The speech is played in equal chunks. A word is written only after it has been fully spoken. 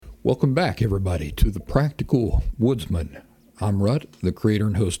Welcome back, everybody, to The Practical Woodsman. I'm Rut, the creator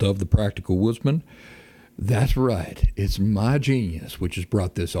and host of The Practical Woodsman. That's right, it's my genius which has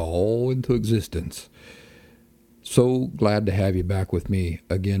brought this all into existence. So glad to have you back with me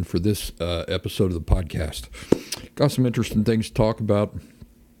again for this episode of the podcast. Got some interesting things to talk about.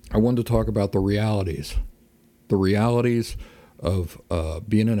 I wanted to talk about the realities of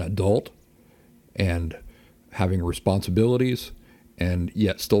being an adult and having responsibilities, and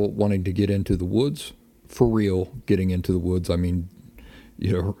yet still wanting to get into the woods for real. Getting into the woods, I mean,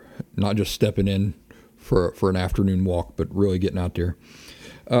 not just stepping in for an afternoon walk, but really getting out there.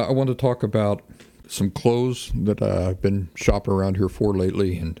 I want to talk about some clothes that I've been shopping around here for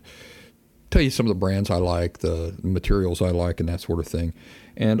lately, and tell you some of the brands I like, the materials I like, and that sort of thing.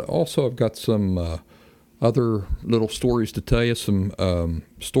 And also I've got some other little stories to tell you, some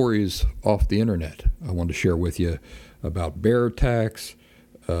stories off the internet I wanted to share with you about bear attacks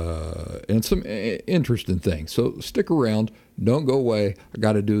and some interesting things. So stick around. Don't go away. I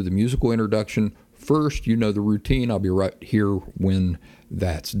got to do the musical introduction first. You know the routine. I'll be right here when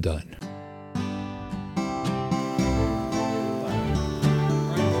that's done.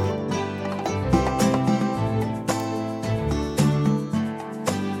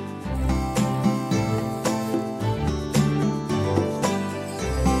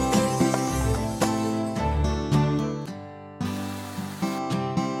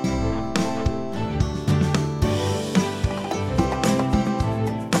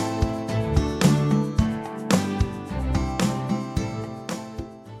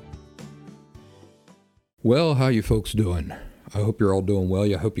 Well, how you folks doing? I hope you're all doing well.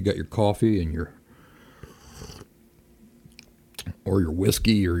 I hope you got your coffee and your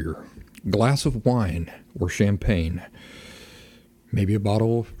whiskey or your glass of wine or champagne. Maybe a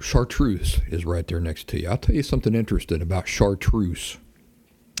bottle of chartreuse is right there next to you. I'll tell you something interesting about chartreuse.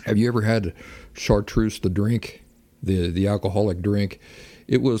 Have you ever had chartreuse, the drink, the alcoholic drink?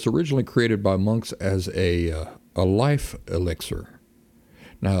 It was originally created by monks as a life elixir.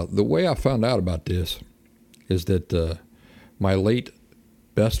 Now, the way I found out about this is that my late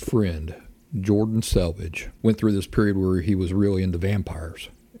best friend, Jordan Selvage, went through this period where he was really into vampires.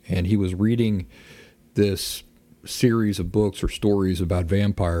 And he was reading this series of books or stories about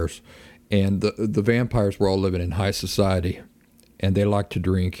vampires. And the vampires were all living in high society. And they liked to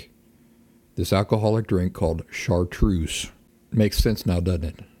drink this alcoholic drink called chartreuse. Makes sense now, doesn't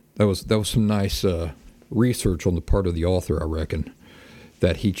it? That was some nice research on the part of the author, I reckon,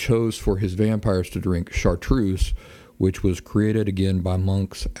 that he chose for his vampires to drink chartreuse, which was created again by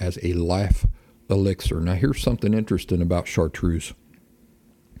monks as a life elixir. Now, here's something interesting about chartreuse.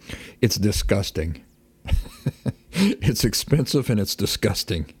 It's disgusting. It's expensive and it's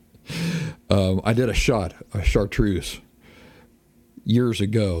disgusting. I did a shot of chartreuse years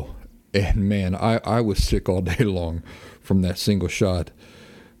ago, and man, I was sick all day long from that single shot.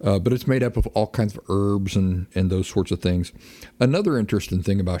 But it's made up of all kinds of herbs and those sorts of things. Another interesting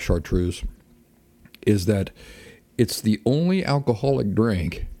thing about chartreuse is that it's the only alcoholic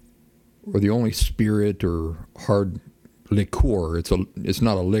drink, or the only spirit or hard liqueur. It's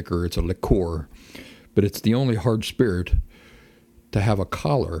not a liquor, it's a liqueur. But it's the only hard spirit to have a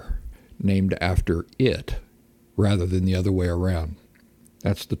collar named after it rather than the other way around.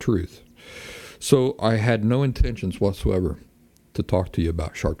 That's the truth. So I had no intentions whatsoever to talk to you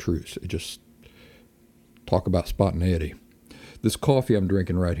about chartreuse. Just talk about spontaneity. This coffee I'm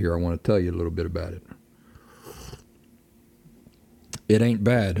drinking right here, I want to tell you a little bit about it. It ain't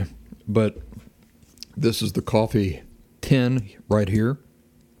bad, but this is the coffee tin right here.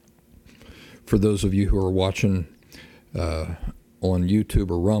 For those of you who are watching on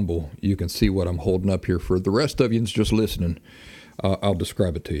YouTube or Rumble, you can see what I'm holding up here. For the rest of you that's just listening, I'll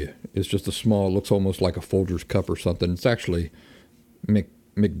describe it to you. It's just a small, looks almost like a Folgers cup or something. It's actually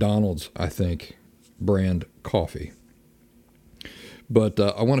McDonald's, I think, brand coffee. But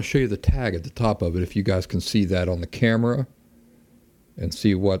I want to show you the tag at the top of it, if you guys can see that on the camera and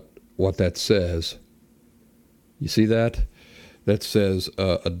see what that says. You see that? That says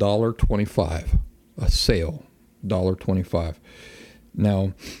 $1.25, a sale, $1.25.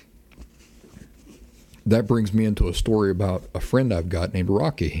 Now, that brings me into a story about a friend I've got named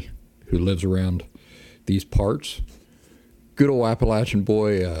Rocky, who lives around these parts. Good old Appalachian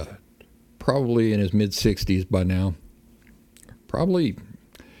boy, probably in his mid-60s by now. Probably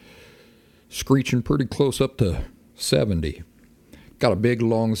screeching pretty close up to 70. Got a big,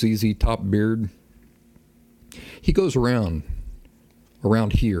 long, ZZ top beard. He goes around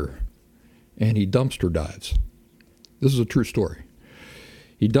here, and he dumpster dives. This is a true story.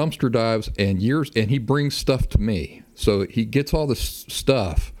 He dumpster dives and he brings stuff to me. So he gets all this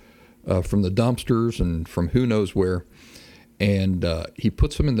stuff from the dumpsters and from who knows where. And he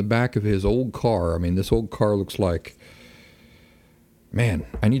puts them in the back of his old car. I mean, this old car looks like, man,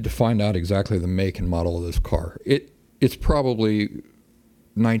 I need to find out exactly the make and model of this car. It's probably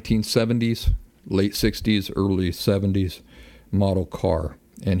 1970s, late 60s, early 70s model car.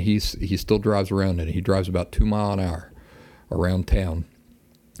 And he still drives around in it. He drives about 2 miles an hour around town.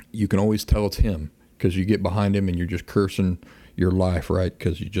 You can always tell it's him because you get behind him and you're just cursing your life, right?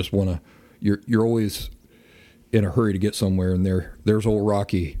 Because you just want to, you're always in a hurry to get somewhere, and there's old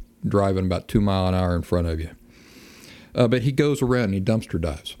Rocky driving about 2 miles an hour in front of you. But he goes around and he dumpster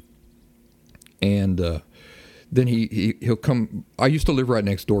dives. And then he'll come. I used to live right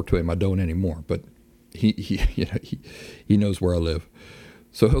next door to him. I don't anymore, but he knows where I live.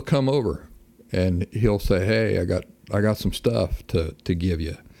 So he'll come over and he'll say, "Hey, I got some stuff to give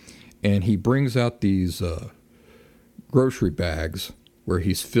you." And he brings out these grocery bags where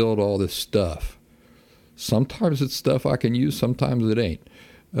he's filled all this stuff. Sometimes it's stuff I can use, sometimes it ain't.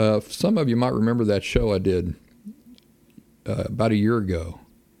 Some of you might remember that show I did about a year ago,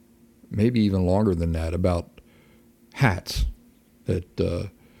 maybe even longer than that, about hats.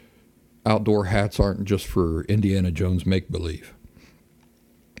 That outdoor hats aren't just for Indiana Jones make-believe.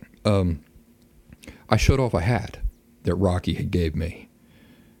 I showed off a hat that Rocky had gave me,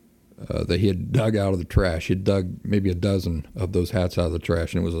 that he had dug out of the trash. He'd dug maybe a dozen of those hats out of the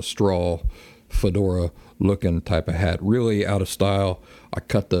trash, and it was a straw fedora looking type of hat, really out of style. I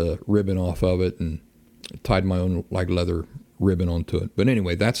cut the ribbon off of it and tied my own like leather ribbon onto it. But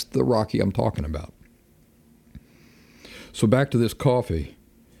anyway, that's the Rocky I'm talking about. So back to this coffee.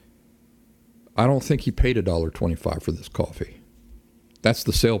 I don't think he paid $1.25 for this coffee. That's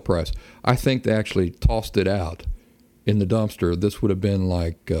the sale price. I think they actually tossed it out in the dumpster. This would have been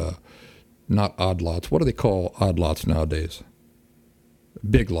like not odd lots. What do they call odd lots nowadays?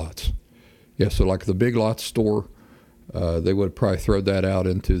 Big lots. Yeah, so like the Big Lots store, they would have probably thrown that out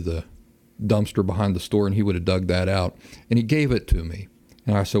into the dumpster behind the store, and he would have dug that out. And he gave it to me.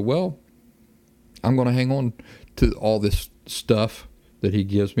 And I said, well, I'm going to hang on to all this stuff that he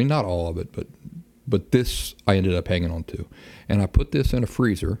gives me. Not all of it, but this I ended up hanging on to. And I put this in a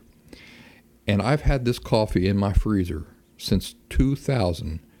freezer, and I've had this coffee in my freezer since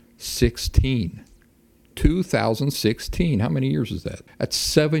 2016. 2016. How many years is that? That's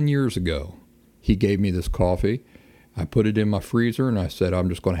 7 years ago. He gave me this coffee. I put it in my freezer, and I said, I'm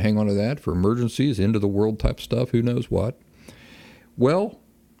just going to hang on to that for emergencies, end of the world type stuff, who knows what. Well,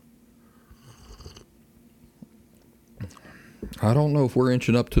 I don't know if we're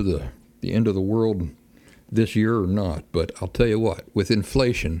inching up to the end of the world this year or not, but I'll tell you what, with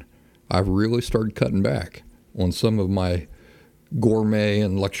inflation, I've really started cutting back on some of my gourmet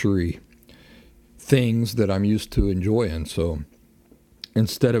and luxury things that I'm used to enjoying. So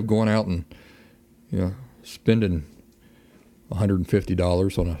instead of going out and spending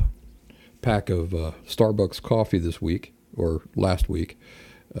 $150 on a pack of Starbucks coffee this week or last week,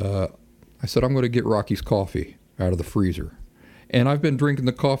 I said I'm going to get Rocky's coffee out of the freezer. And I've been drinking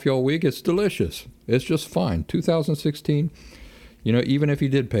the coffee all week. It's delicious. It's just fine. 2016, even if he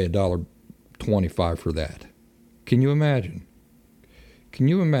did pay $1.25 for that. Can you imagine? Can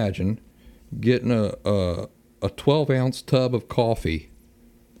you imagine getting a 12-ounce tub of coffee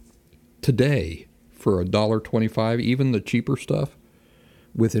today for $1.25, even the cheaper stuff,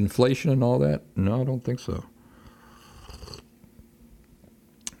 with inflation and all that? No, I don't think so.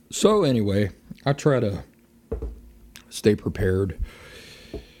 So anyway, I try to stay prepared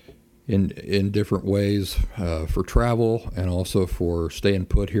in different ways for travel and also for staying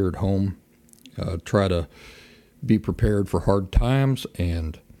put here at home. Try to be prepared for hard times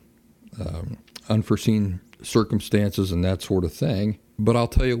and unforeseen circumstances and that sort of thing. But I'll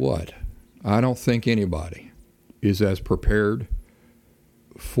tell you what, I don't think anybody is as prepared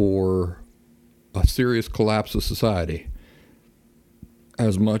for a serious collapse of society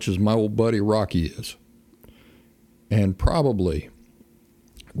as much as my old buddy Rocky is. And probably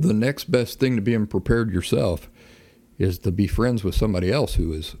the next best thing to being prepared yourself is to be friends with somebody else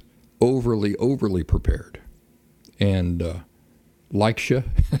who is overly prepared and likes you.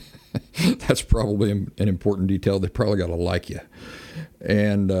 That's probably an important detail. They probably got to like you.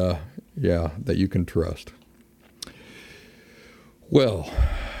 And, that you can trust. Well,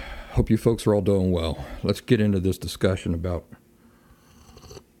 hope you folks are all doing well. Let's get into this discussion about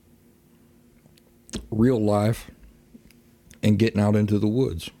real life and getting out into the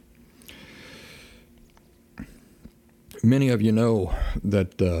woods. Many of you know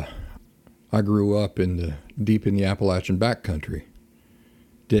that I grew up deep in the Appalachian backcountry.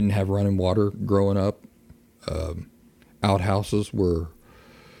 Didn't have running water growing up. Outhouses were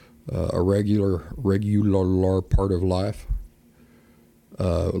a regular part of life.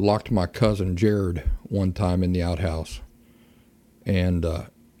 Locked my cousin Jared one time in the outhouse, and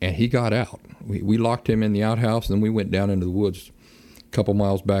he got out. We locked him in the outhouse, and then we went down into the woods, a couple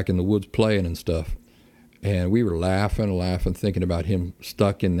miles back in the woods playing and stuff. And we were laughing, thinking about him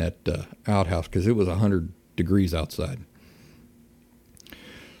stuck in that outhouse because it was 100 degrees outside.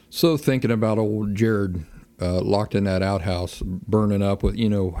 So thinking about old Jared locked in that outhouse, burning up with, you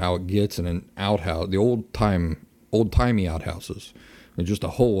know how it gets in an outhouse, the old-timey outhouses. There's just a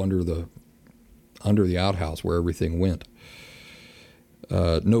hole under the outhouse where everything went.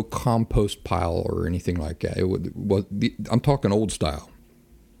 No compost pile or anything like that. I'm talking old style.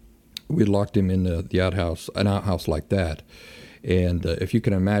 We locked him in the outhouse, an outhouse like that. And if you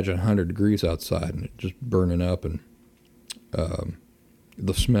can imagine 100 degrees outside and it just burning up, and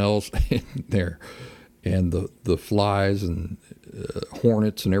the smells in there, and the flies and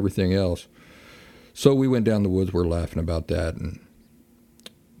hornets and everything else. So we went down the woods. We're laughing about that and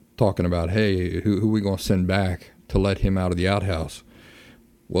talking about, hey, who are we going to send back to let him out of the outhouse?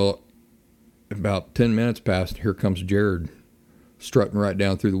 Well, about 10 minutes passed. Here comes Jared strutting right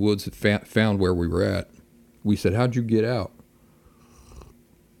down through the woods, found where we were at. We said, how'd you get out?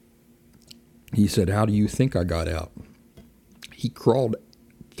 He said, how do you think I got out? He crawled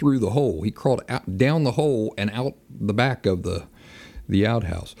through the hole. He crawled out, down the hole and out the back of the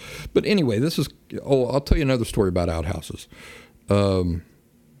outhouse. But anyway, I'll tell you another story about outhouses.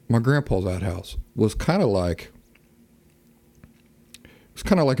 My grandpa's outhouse was kind of like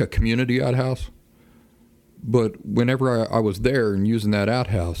a community outhouse. But whenever I was there and using that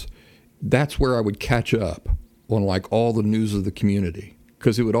outhouse, that's where I would catch up on like all the news of the community,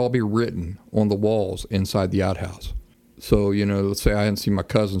 because it would all be written on the walls inside the outhouse. So, you know, let's say I hadn't seen my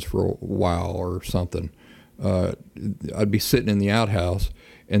cousins for a while or something. I'd be sitting in the outhouse,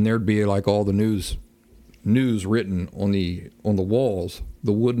 and there'd be like all the news written on the walls,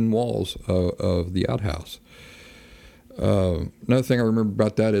 the wooden walls of the outhouse. Another thing I remember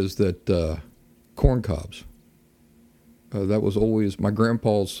about that is that corn cobs. That was always, my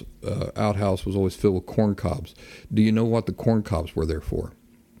grandpa's outhouse was always filled with corn cobs. Do you know what the corn cobs were there for?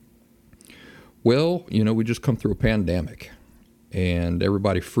 Well, you know, we just come through a pandemic, and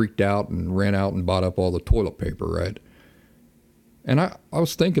everybody freaked out and ran out and bought up all the toilet paper, right? And I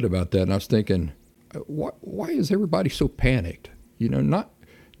was thinking about that, and I was thinking, why is everybody so panicked? You know,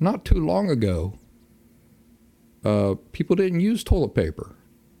 not too long ago, people didn't use toilet paper.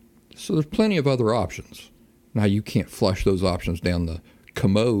 So there's plenty of other options. Now, you can't flush those options down the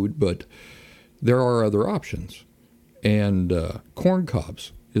commode, but there are other options. And corn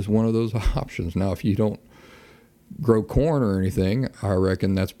cobs is one of those options. Now, if you don't grow corn or anything, I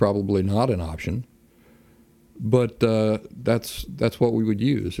reckon that's probably not an option. But that's what we would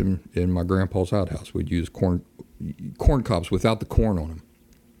use in my grandpa's outhouse. We'd use corn cobs without the corn on them.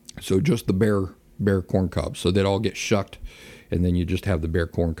 So just the bare corn cobs. So they'd all get shucked, and then you just have the bare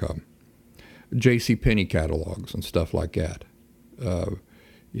corn cob. J.C. Penney catalogs and stuff like that.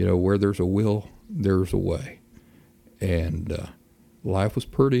 You know, where there's a will, there's a way. And life was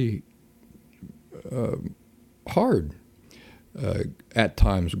pretty hard at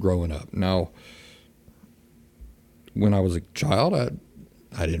times growing up. Now, when I was a child,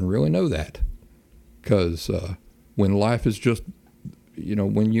 I didn't really know that. Because when life is just, you know,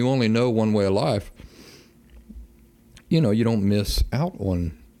 when you only know one way of life, you know, you don't miss out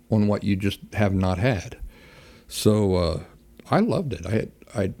on what you just have not had. So I loved it.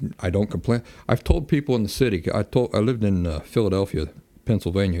 I don't complain. I've told people in the city. I lived in Philadelphia,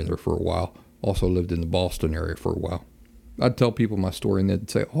 Pennsylvania there for a while. Also lived in the Boston area for a while. I'd tell people my story, and they'd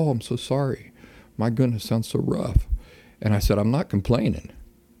say, "Oh, I'm so sorry. My goodness, sounds so rough." And I said, "I'm not complaining.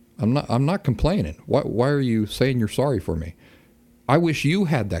 I'm not complaining. Why are you saying you're sorry for me? I wish you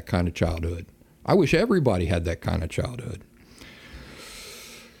had that kind of childhood. I wish everybody had that kind of childhood."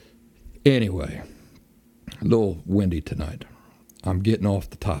 Anyway, a little windy tonight. I'm getting off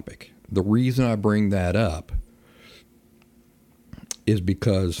the topic. The reason I bring that up is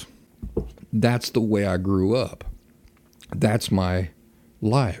because that's the way I grew up. That's my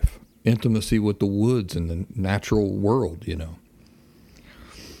life. Intimacy with the woods and the natural world, you know.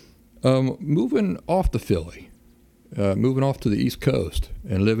 Moving off to Philly, moving off to the East Coast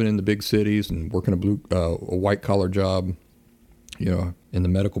and living in the big cities and working a white-collar job, you know, in the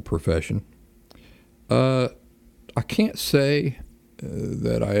medical profession. I can't say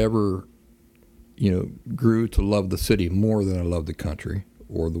that I ever, you know, grew to love the city more than I love the country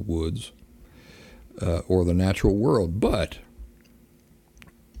or the woods or the natural world. But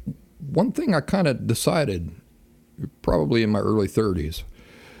one thing I kind of decided, probably in my early 30s,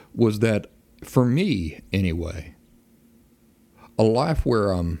 was that, for me anyway, a life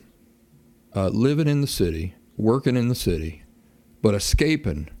where I'm living in the city, working in the city, but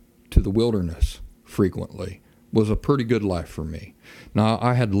escaping to the wilderness frequently was a pretty good life for me. Now,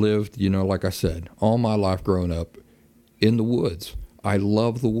 I had lived, like I said, all my life growing up in the woods. I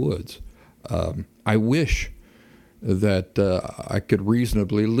love the woods. I wish that I could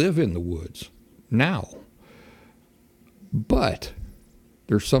reasonably live in the woods now. But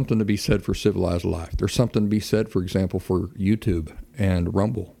there's something to be said for civilized life. There's something to be said, for example, for YouTube and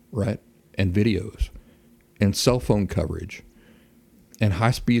Rumble, right? And videos and cell phone coverage and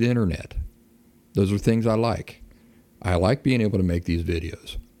high-speed internet. Those are things I like. I like being able to make these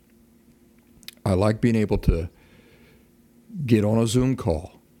videos. I like being able to get on a Zoom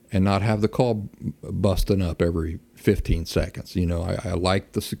call and not have the call busting up every 15 seconds. I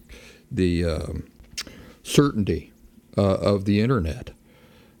like the certainty of the internet.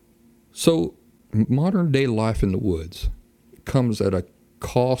 So modern day life in the woods comes at a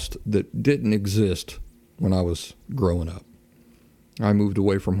cost that didn't exist when I was growing up. I moved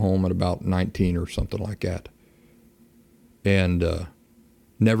away from home at about 19 or something like that. And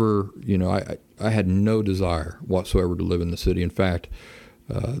never, I had no desire whatsoever to live in the city. In fact,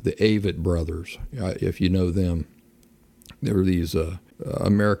 the Avett brothers, if you know them, they were these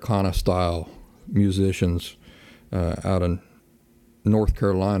Americana-style musicians out in North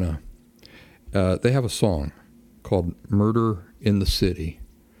Carolina. They have a song called Murder in the City.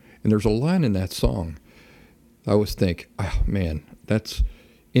 And there's a line in that song I always think, oh, man, that's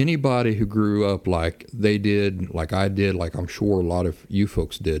anybody who grew up like they did, like I did, like I'm sure a lot of you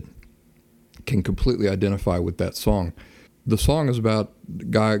folks did, can completely identify with that song. The song is about the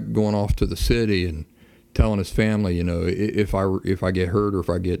guy going off to the city and telling his family, if I get hurt or if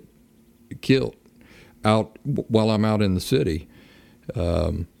I get killed out while I'm out in the city,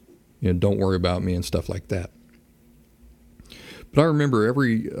 don't worry about me and stuff like that. But I remember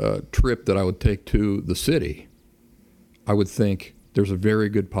every trip that I would take to the city, I would think there's a very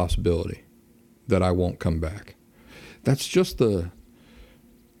good possibility that I won't come back. That's just the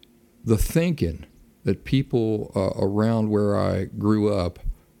thinking that people around where I grew up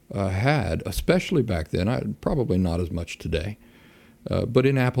had, especially back then. Probably not as much today. But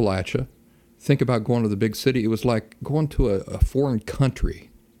in Appalachia, think about going to the big city. It was like going to a foreign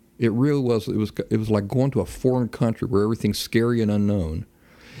country. It really was. It was like going to a foreign country where everything's scary and unknown.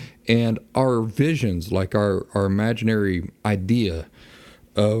 And our visions, like our imaginary idea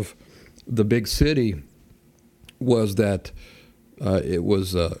of the big city, was that it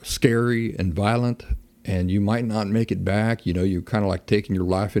was scary and violent, and you might not make it back. You're kind of like taking your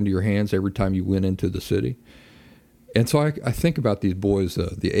life into your hands every time you went into the city. And so I think about these boys,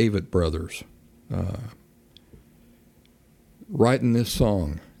 the Avett brothers, writing this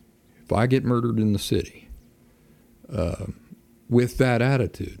song, If I Get Murdered in the City, with that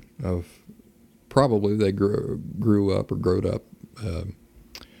attitude of probably they grew up or growed up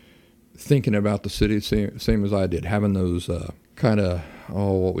thinking about the city same as I did, having those kind of,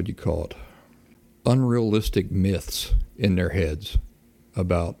 what would you call it, unrealistic myths in their heads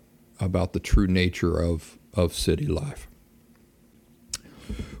about the true nature of city life.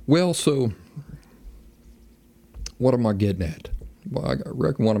 Well, so what am I getting at? Well, I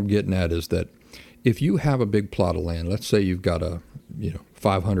reckon what I'm getting at is that if you have a big plot of land, let's say you've got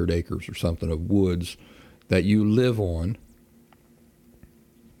 500 acres or something of woods that you live on,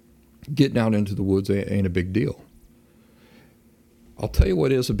 getting out into the woods ain't a big deal. I'll tell you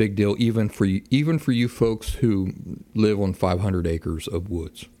what is a big deal, even for you folks who live on 500 acres of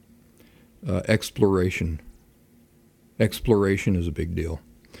woods. Exploration. Exploration is a big deal.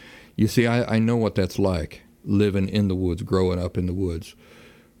 You see, I know what that's like, living in the woods, growing up in the woods.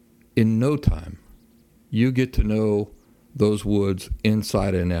 In no time, you get to know those woods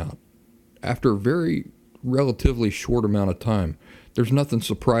inside and out. After a very relatively short amount of time, there's nothing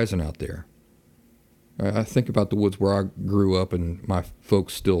surprising out there. I think about the woods where I grew up and my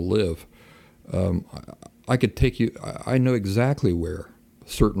folks still live. I could take you, I know exactly where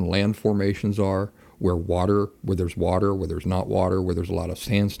certain land formations are, where there's water, where there's not water, where there's a lot of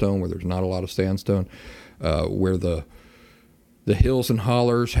sandstone, where there's not a lot of sandstone, where the hills and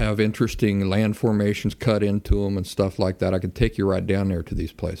hollers have interesting land formations cut into them and stuff like that. I could take you right down there to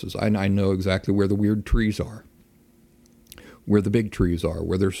these places. I know exactly where the weird trees are, where the big trees are,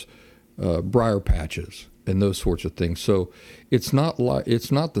 where there's briar patches and those sorts of things. So it's not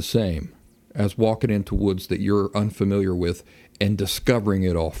the same as walking into woods that you're unfamiliar with and discovering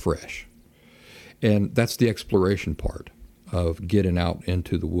it all fresh. And that's the exploration part of getting out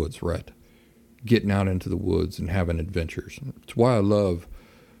into the woods, right? Getting out into the woods and having adventures. It's why I love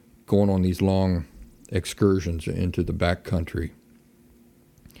going on these long excursions into the back country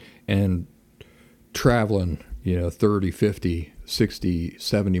and traveling, 30, 50, 60,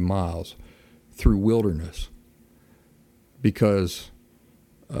 70 miles through wilderness, because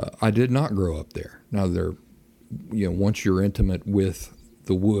I did not grow up there. Now, once you're intimate with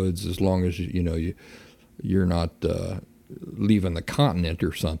the woods, as long as you're not leaving the continent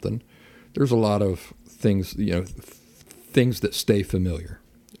or something, there's a lot of things, things that stay familiar.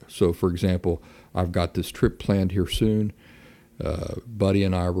 So, for example, I've got this trip planned here soon. Buddy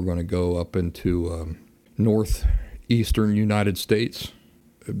and I were going to go up into northeastern United States,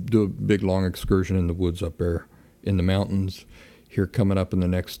 do a big long excursion in the woods up there in the mountains here coming up in the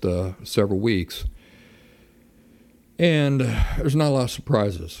next several weeks. And there's not a lot of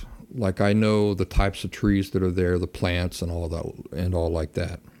surprises. Like, I know the types of trees that are there, the plants and all that, and all like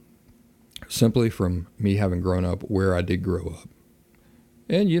that, simply from me having grown up where I did grow up.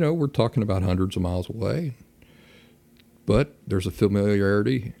 And, we're talking about hundreds of miles away. But there's a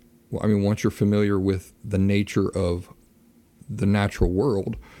familiarity. Well, I mean, once you're familiar with the nature of the natural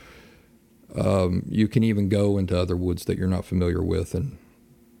world, you can even go into other woods that you're not familiar with, and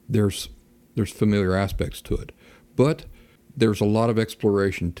there's familiar aspects to it. But there's a lot of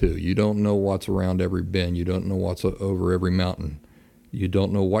exploration, too. You don't know what's around every bend. You don't know what's over every mountain. You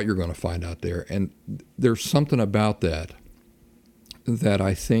don't know what you're going to find out there. And there's something about that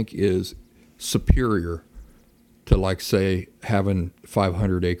I think is superior to, like, say, having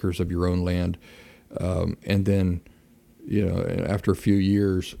 500 acres of your own land, and then, after a few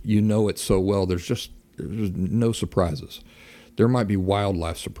years, it so well, there's no surprises. There might be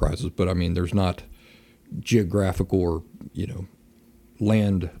wildlife surprises, but, I mean, there's not geographical or,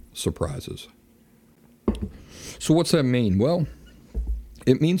 land surprises. So what's that mean? Well,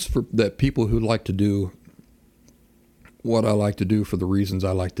 it means that people who like to do what I like to do for the reasons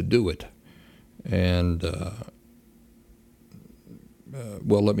I like to do it. And,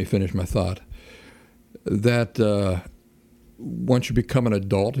 let me finish my thought. That once you become an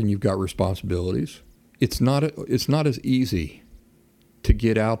adult and you've got responsibilities, it's not as easy to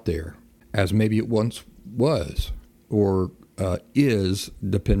get out there as maybe it once was or is,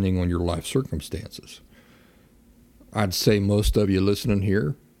 depending on your life circumstances. I'd say most of you listening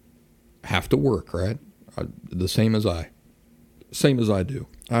here have to work, right? The same as I do.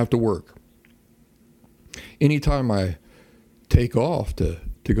 I have to work. Anytime I take off to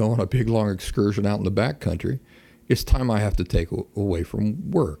go on a big long excursion out in the backcountry, it's time I have to take away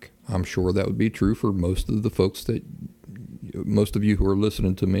from work. I'm sure that would be true for most of you who are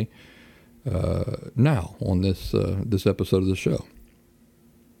listening to me now on this episode of the show.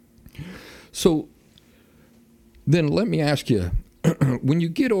 So then let me ask you, when you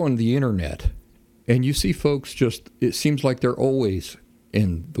get on the internet and you see folks it seems like they're always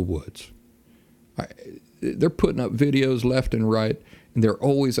in the woods. They're putting up videos left and right, and they're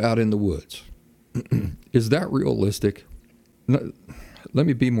always out in the woods. Is that realistic? No, let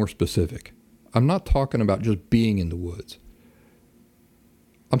me be more specific. I'm not talking about just being in the woods.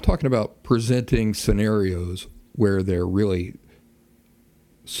 I'm talking about presenting scenarios where they're really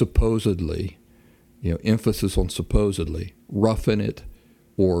supposedly, emphasis on supposedly, roughing it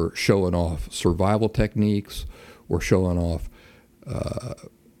or showing off survival techniques or showing off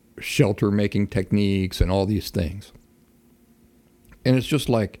shelter-making techniques and all these things. And it's just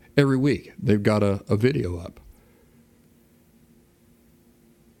like every week they've got a video up.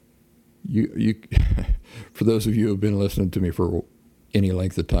 You for those of you who have been listening to me for any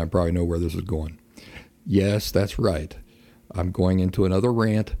length of time probably know where this is going. Yes, that's right. I'm going into another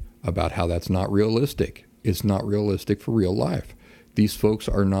rant about how that's not realistic. It's not realistic for real life. These folks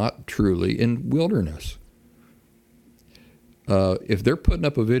are not truly in wilderness. If they're putting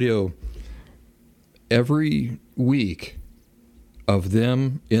up a video every week of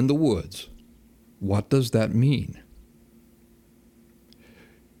them in the woods, what does that mean?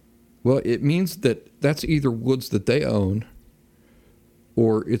 Well, it means that that's either woods that they own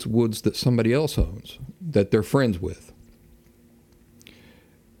or it's woods that somebody else owns, that they're friends with.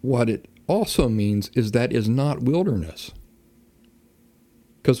 What it also means is that is not wilderness.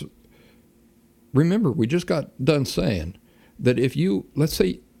 Because remember, we just got done saying that if you, let's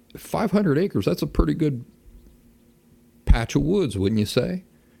say 500 acres, that's a pretty good patch of woods, wouldn't you say?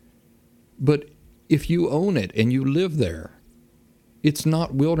 But if you own it and you live there, it's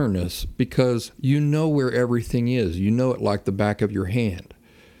not wilderness because you know where everything is. You know it like the back of your hand.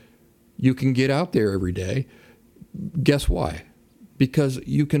 You can get out there every day. Guess why? Because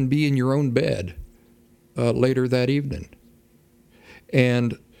you can be in your own bed later that evening.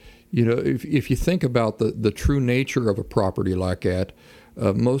 And, if you think about the true nature of a property like that,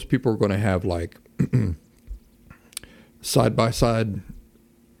 Most people are going to have like side-by-side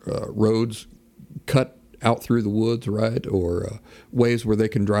roads cut out through the woods, right? Or ways where they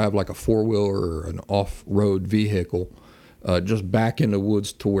can drive like a four-wheeler or an off-road vehicle just back in the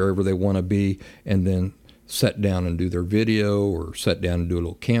woods to wherever they want to be, and then sit down and do their video, or sit down and do a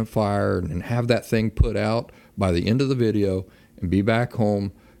little campfire, and have that thing put out by the end of the video and be back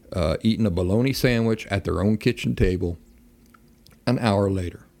home eating a bologna sandwich at their own kitchen table an hour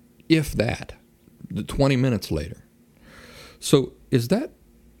later, if that, 20 minutes later. So is that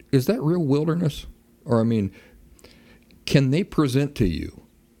real wilderness? Or, I mean, can they present to you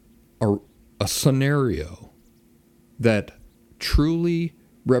a scenario that truly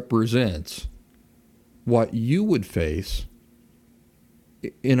represents what you would face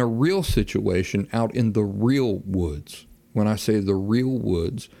in a real situation out in the real woods? When I say the real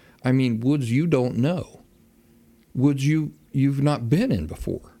woods, I mean woods you don't know, woods you've not been in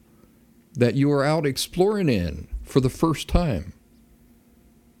before, that you are out exploring in for the first time.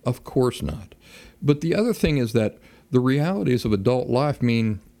 Of course not. But the other thing is that the realities of adult life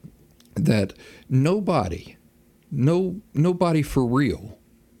mean that nobody for real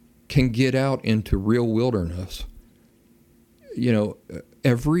can get out into real wilderness,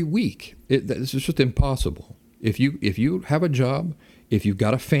 every week. It's just impossible. If you have a job, if you've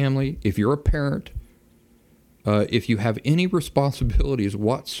got a family, if you're a parent, if you have any responsibilities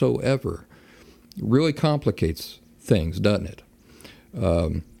whatsoever, it really complicates things, doesn't it?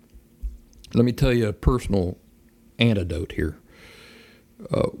 Let me tell you a personal anecdote here.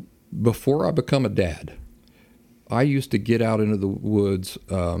 Before I become a dad, I used to get out into the woods,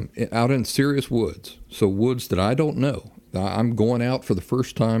 out in serious woods, so woods that I don't know. I'm going out for the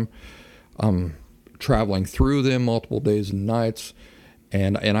first time. I'm traveling through them multiple days and nights,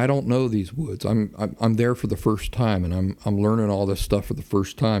 and I don't know these woods. I'm there for the first time, and I'm learning all this stuff for the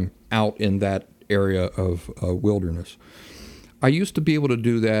first time out in that area of wilderness. I used to be able to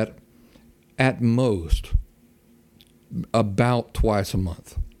do that at most about twice a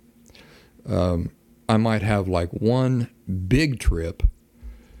month. I might have like one big trip,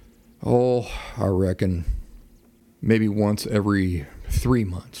 I reckon maybe once every 3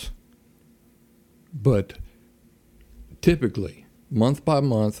 months. But typically, month by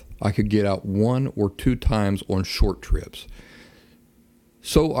month, I could get out 1 or 2 times on short trips.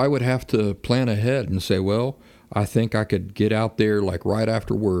 So I would have to plan ahead and say, well, I think I could get out there like right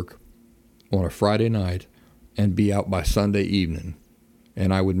after work on a Friday night and be out by Sunday evening.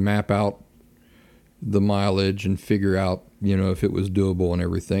 And I would map out the mileage and figure out, if it was doable and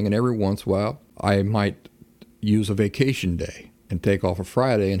everything. And every once in a while, I might use a vacation day and take off a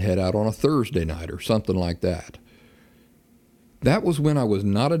Friday and head out on a Thursday night or something like that. That was when I was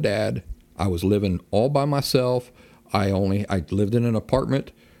not a dad. I was living all by myself. I lived in an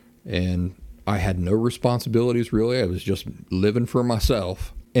apartment, and I had no responsibilities really. I was just living for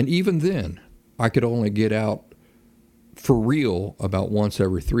myself. And even then, I could only get out for real about once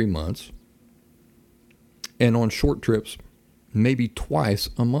every 3 months. And on short trips, maybe twice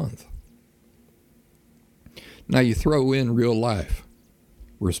a month. Now you throw in real life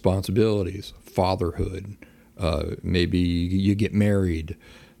responsibilities, fatherhood, maybe you get married,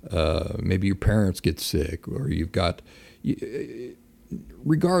 maybe your parents get sick, or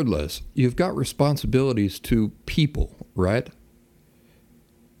regardless, you've got responsibilities to people, right?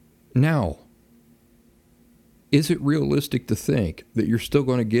 Now, is it realistic to think that you're still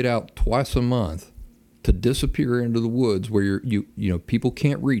going to get out twice a month to disappear into the woods where people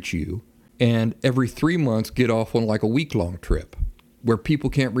can't reach you, and every 3 months get off on like a week-long trip where people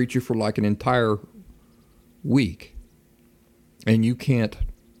can't reach you for like an entire week, and you can't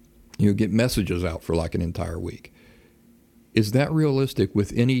get messages out for like an entire week? Is that realistic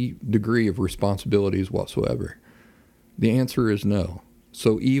with any degree of responsibilities whatsoever? The answer is no.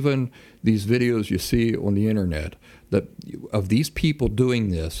 So even these videos you see on the internet of these people doing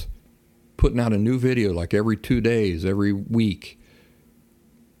this, putting out a new video like every 2 days, every week,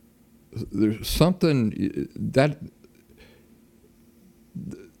 there's something that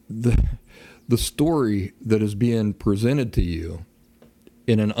the story that is being presented to you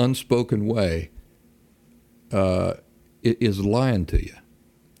in an unspoken way is lying to you.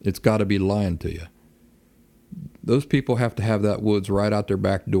 It's got to be lying to you. Those people have to have that woods right out their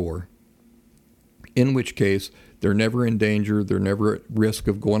back door, in which case they're never in danger. They're never at risk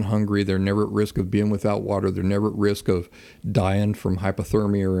of going hungry. They're never at risk of being without water. They're never at risk of dying from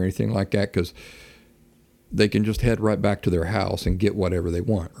hypothermia or anything like that, because they can just head right back to their house and get whatever they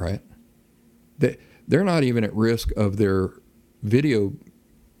want, right? They're not even at risk of their video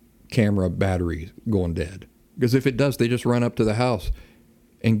camera battery going dead, because if it does, they just run up to the house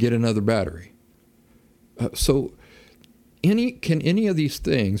and get another battery. So can any of these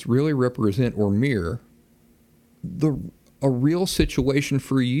things really represent or mirror a real situation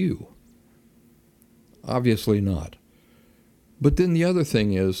for you? Obviously not. But then the other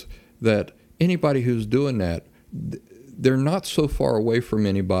thing is that anybody who's doing that, they're not so far away from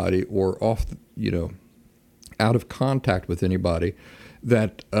anybody or off, out of contact with anybody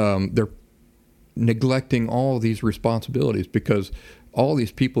that they're neglecting all of these responsibilities, because all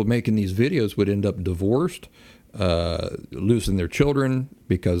these people making these videos would end up divorced, losing their children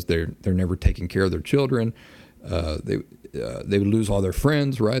because they're never taking care of their children. They would lose all their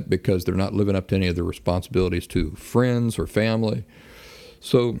friends, right, because they're not living up to any of their responsibilities to friends or family.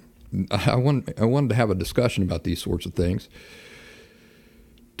 So I wanted to have a discussion about these sorts of things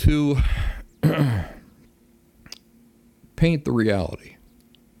to paint the reality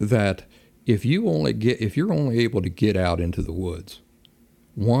that if you're only able to get out into the woods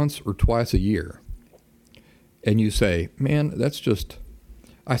once or twice a year, and you say, man,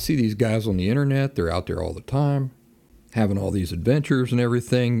 I see these guys on the internet, they're out there all the time, having all these adventures and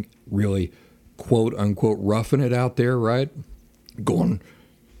everything, really quote unquote roughing it out there, right? Going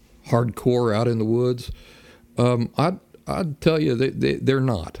hardcore out in the woods. I'd tell you they're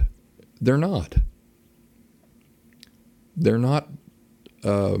not. They're not. They're not.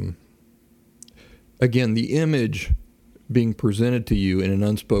 Again, the image being presented to you in an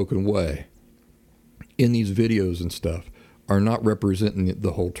unspoken way in these videos and stuff are not representing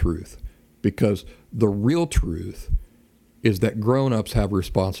the whole truth, because the real truth is that grown-ups have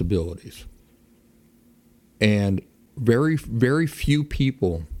responsibilities, and very, very few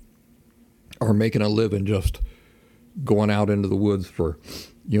people are making a living just going out into the woods for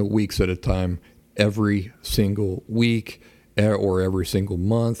weeks at a time, every single week or every single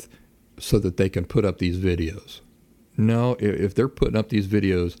month, so that they can put up these videos. No, if they're putting up these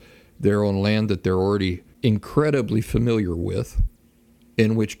videos, they're on land that they're already incredibly familiar with,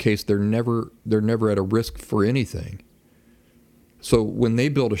 in which case they're never at a risk for anything. So when they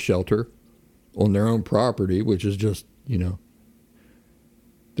build a shelter on their own property, which is just,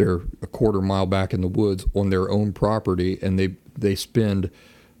 they're a quarter mile back in the woods on their own property, and they spend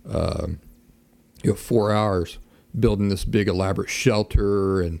 4 hours building this big elaborate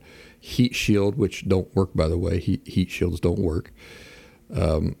shelter and heat shield, which don't work, by the way. Heat shields don't work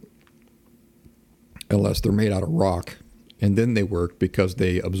unless they're made out of rock, and then they work because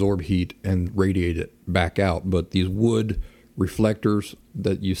they absorb heat and radiate it back out. But these wood reflectors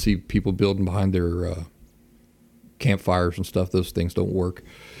that you see people building behind their campfires and stuff, those things don't work.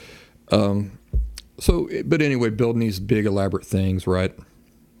 But anyway, building these big elaborate things, right?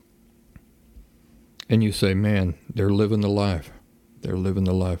 And you say, man, they're living the life. They're living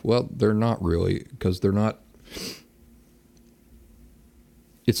the life. Well, they're not really, because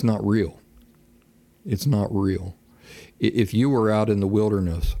it's not real. It's not real. If you were out in the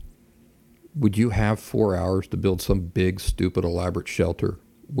wilderness, would you have 4 hours to build some big, stupid, elaborate shelter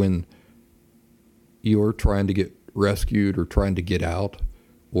when you're trying to get rescued or trying to get out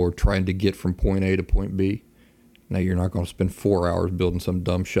or trying to get from point A to point B? Now, you're not going to spend 4 hours building some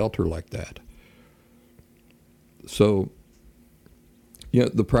dumb shelter like that. So,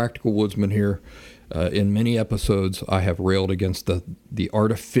 the practical woodsman here, in many episodes, I have railed against the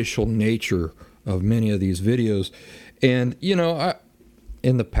artificial nature of many of these videos. And,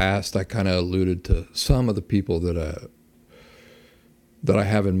 in the past, I kind of alluded to some of the people that I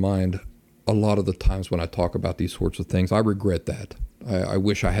have in mind a lot of the times when I talk about these sorts of things. I regret that. I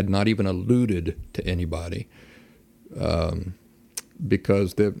wish I had not even alluded to anybody,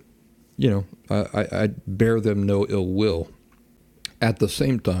 because I bear them no ill will. At the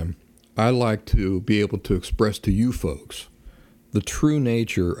same time, I like to be able to express to you folks the true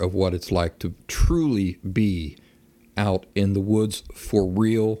nature of what it's like to truly be out in the woods for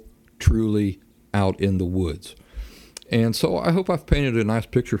real, truly out in the woods. And so I hope I've painted a nice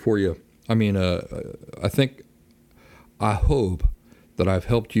picture for you. I hope that I've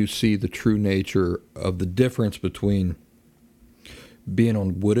helped you see the true nature of the difference between being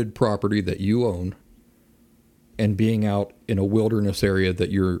on wooded property that you own and being out in a wilderness area that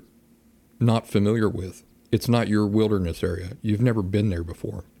you're not familiar with. It's not your wilderness area. You've never been there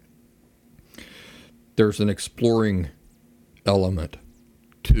before. There's an exploring element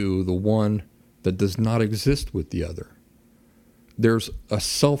to the one that does not exist with the other. There's a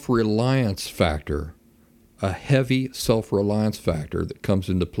self-reliance factor, a heavy self-reliance factor that comes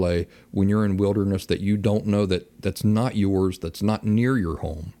into play when you're in wilderness that you don't know, that's not yours, that's not near your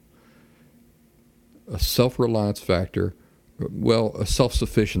home. A self-reliance factor, a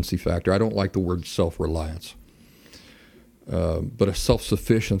self-sufficiency factor. I don't like the word self-reliance. but a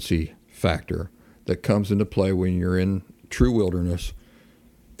self-sufficiency factor that comes into play when you're in true wilderness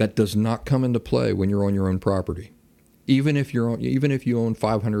that does not come into play when you're on your own property. Even if you own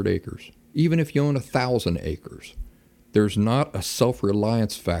 500 acres, even if you own 1,000 acres, there's not a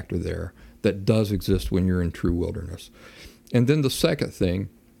self-reliance factor there that does exist when you're in true wilderness. And then the second thing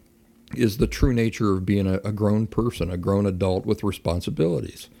is the true nature of being a grown person, a grown adult with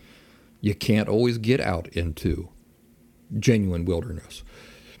responsibilities. You can't always get out into genuine wilderness.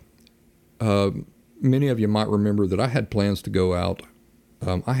 Many of you might remember that I had plans to go out.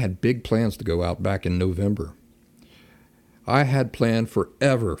 I had big plans to go out back in November. I had planned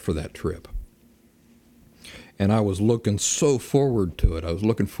forever for that trip. And I was looking so forward to it. I was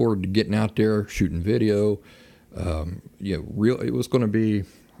looking forward to getting out there, shooting video. It was going to be, it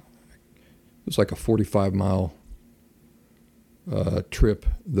was like a 45-mile trip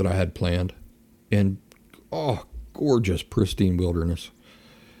that I had planned. And, gorgeous, pristine wilderness.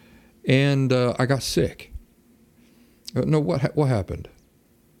 And I got sick. No, what happened?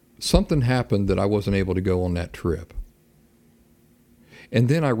 Something happened that I wasn't able to go on that trip. And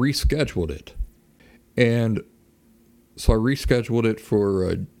then I rescheduled it. And so I rescheduled it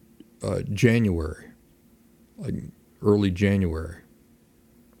for January, like early January.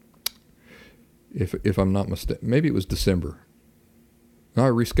 If I'm not mistaken, maybe it was December. I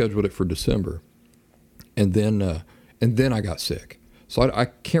rescheduled it for December. And then I got sick. So I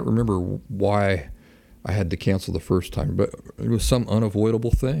can't remember why I had to cancel the first time, but it was some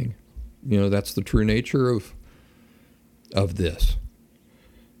unavoidable thing. That's the true nature of this.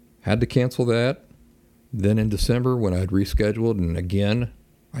 Had to cancel that. Then in December, when I had rescheduled, and again,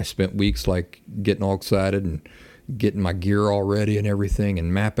 I spent weeks like getting all excited and getting my gear all ready and everything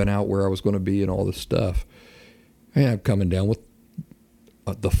and mapping out where I was going to be and all this stuff. And I'm coming down with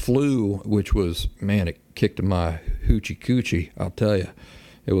the flu, which was, man, it kicked my hoochie coochie, I'll tell you.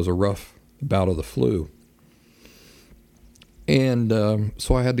 It was a rough bout of the flu. And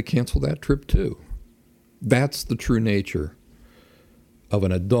so I had to cancel that trip too. That's the true nature of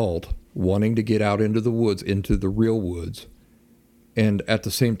an adult wanting to get out into the woods, into the real woods, and at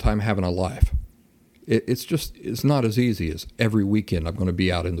the same time having a life. It's not as easy as every weekend I'm going to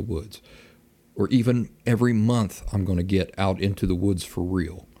be out in the woods, or even every month I'm going to get out into the woods for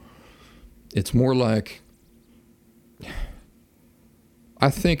real. It's more like, I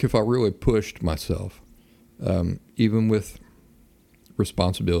think if I really pushed myself, even with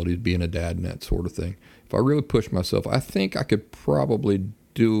responsibilities, being a dad and that sort of thing, if I really pushed myself, I think I could probably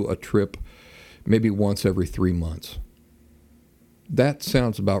do a trip maybe once every 3 months. That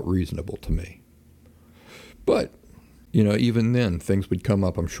sounds about reasonable to me. But, even then, things would come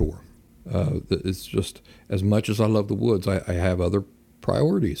up, I'm sure. It's just, as much as I love the woods, I have other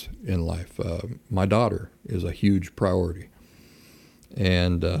priorities in life. My daughter is a huge priority.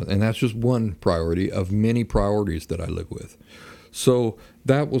 And that's just one priority of many priorities that I live with. So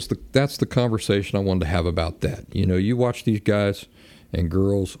that's the conversation I wanted to have about that. You watch these guys and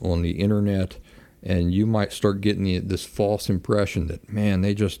girls on the internet, and you might start getting this false impression that, man,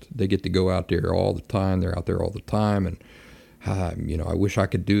 they get to go out there all the time. They're out there all the time, and I wish I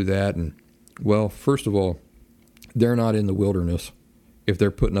could do that. And well, first of all, they're not in the wilderness if they're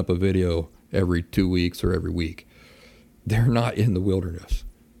putting up a video every 2 weeks or every week. They're not in the wilderness.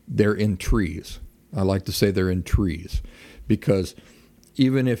 They're in trees. I like to say they're in trees, because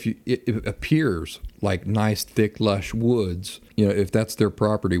even if it appears like nice, thick, lush woods, if that's their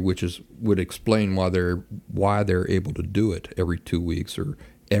property, which would explain why they're able to do it every 2 weeks or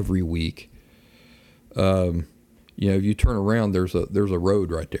every week. If you turn around, there's a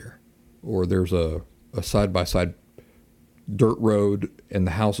road right there, or there's a side-by-side dirt road, and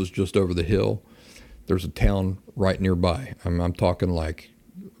the house is just over the hill. There's a town right nearby. I'm talking like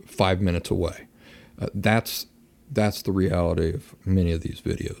 5 minutes away. That's the reality of many of these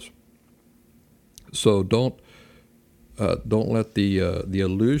videos. So don't let the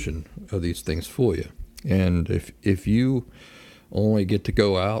illusion of these things fool you. And if you only get to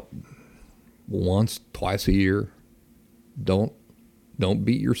go out once, twice a year, don't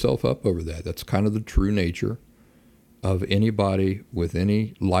beat yourself up over that. That's kind of the true nature of anybody with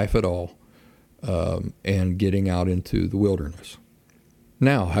any life at all, and getting out into the wilderness.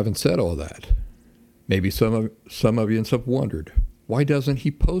 Now, having said all that, maybe some of you have wondered, why doesn't he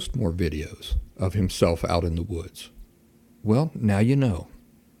post more videos of himself out in the woods? Well, now you know,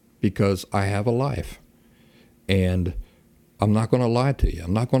 because I have a life, and I'm not going to lie to you.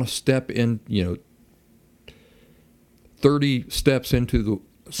 I'm not going to step in, 30 steps into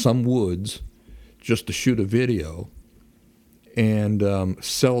some woods just to shoot a video and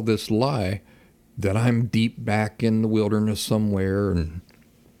sell this lie that I'm deep back in the wilderness somewhere and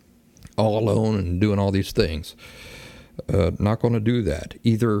all alone and doing all these things. Not going to do that.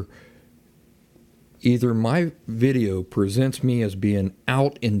 Either my video presents me as being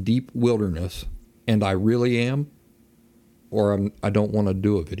out in deep wilderness, and I really am, or I don't want to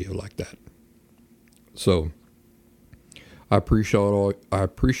do a video like that. So I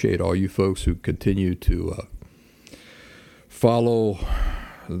appreciate all you folks who continue to follow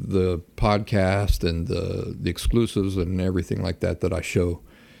the podcast and the exclusives and everything like that I show.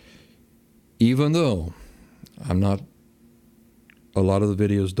 Even though a lot of the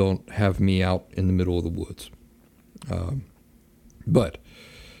videos don't have me out in the middle of the woods. But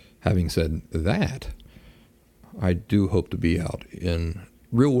having said that, I do hope to be out in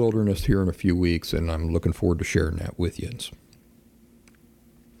real wilderness here in a few weeks, and I'm looking forward to sharing that with you.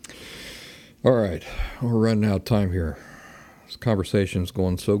 All right, we're running out of time here. This conversation's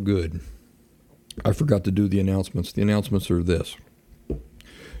going so good. I forgot to do the announcements. The announcements are this.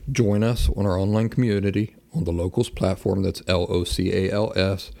 Join us on our online community on the Locals platform. That's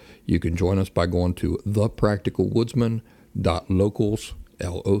LOCALS. You can join us by going to thepracticalwoodsman.locals,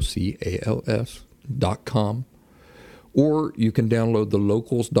 LOCALS.com. Or you can download the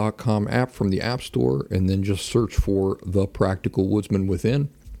locals.com app from the App Store and then just search for The Practical Woodsman within.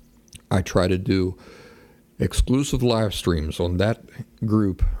 I try to do exclusive live streams on that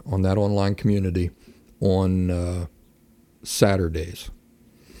group, on that online community, on Saturdays.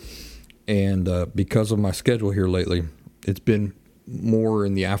 And because of my schedule here lately, it's been more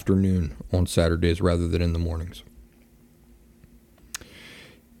in the afternoon on Saturdays rather than in the mornings.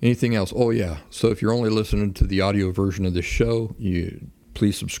 Anything else? Oh, yeah. So if you're only listening to the audio version of this show, you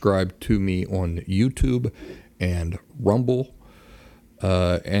please subscribe to me on YouTube and Rumble.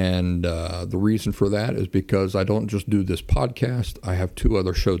 The reason for that is because I don't just do this podcast. I have two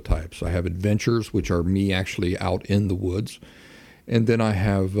other show types. I have adventures, which are me actually out in the woods. And then I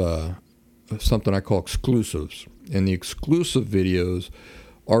have something I call exclusives. And the exclusive videos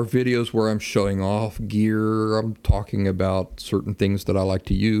are videos where I'm showing off gear. I'm talking about certain things that I like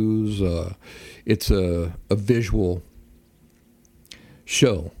to use. It's a visual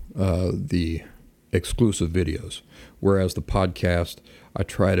show, the exclusive videos. Whereas the podcast, I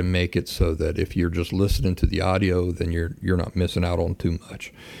try to make it so that if you're just listening to the audio, then you're not missing out on too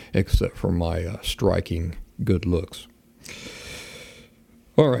much, except for my striking good looks.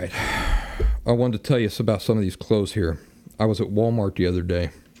 All right. I wanted to tell you about some of these clothes here. I was at Walmart the other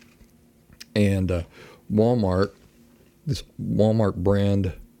day, and this Walmart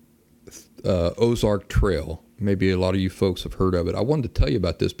brand Ozark Trail, maybe a lot of you folks have heard of it. I wanted to tell you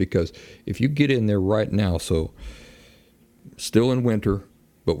about this because if you get in there right now, so still in winter,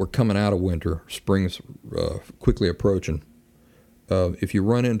 but we're coming out of winter, spring's quickly approaching. If you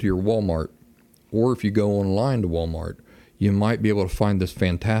run into your Walmart, or if you go online to Walmart, you might be able to find this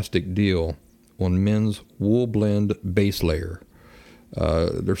fantastic deal on men's wool blend base layer.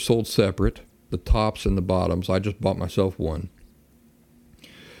 They're sold separate, the tops and the bottoms. I just bought myself one.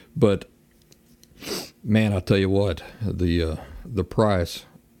 But man, I'll tell you what, the price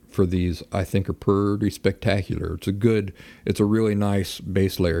for these I think are pretty spectacular. It's a really nice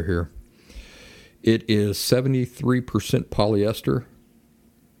base layer here. It is 73% polyester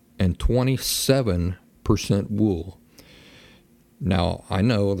and 27% wool. Now, I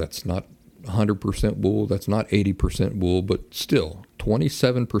know that's not 100% wool, that's not 80% wool, but still,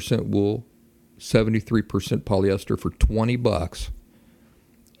 27% wool, 73% polyester for $20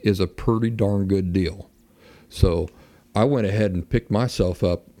 is a pretty darn good deal. So I went ahead and picked myself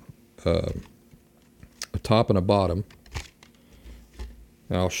up a top and a bottom.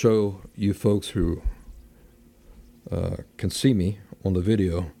 And I'll show you folks who can see me on the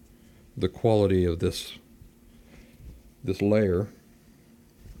video the quality of this layer.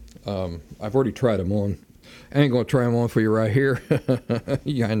 I've already tried them on. I ain't going to try them on for you right here.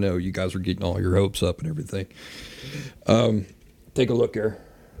 Yeah, I know you guys are getting all your hopes up and everything. Take a look here.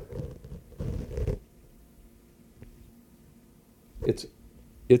 It's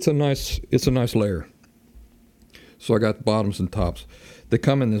a nice layer. So I got the bottoms and tops. They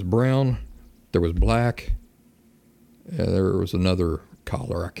come in this brown. There was black. There was another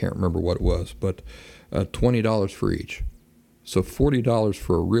color. I can't remember what it was, but $20 for each. So $40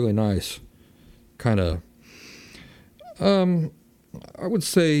 for a really nice kind of, I would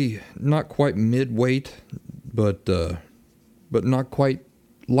say not quite mid-weight, but not quite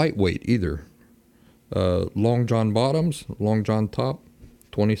lightweight either. Long john bottoms, long john top,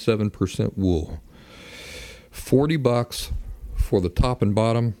 27% wool. $40 for the top and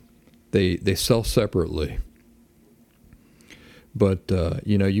bottom. They sell separately. But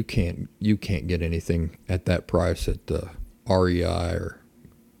you can't get anything at that price at REI or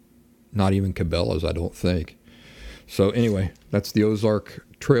not even Cabela's, I don't think. So anyway, that's the Ozark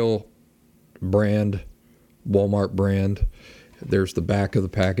Trail brand, Walmart brand. There's the back of the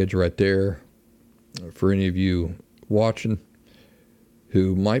package right there. For any of you watching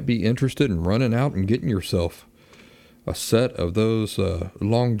who might be interested in running out and getting yourself a set of those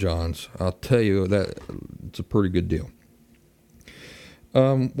long johns, I'll tell you that it's a pretty good deal.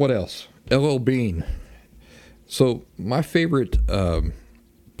 What else? LL Bean. So my favorite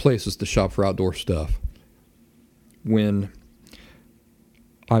places to shop for outdoor stuff when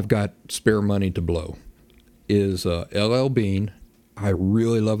I've got spare money to blow is LL Bean. I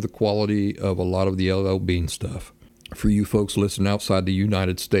really love the quality of a lot of the LL Bean stuff. For you folks listening outside the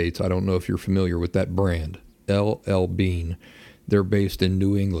United States, I don't know if you're familiar with that brand, LL Bean. They're based in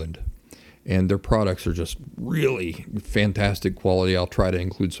New England, and their products are just really fantastic quality. I'll try to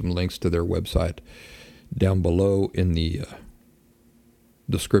include some links to their website down below in the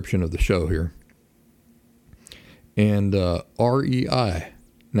description of the show here. And REI.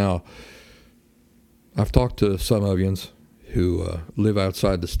 Now, I've talked to some of you who live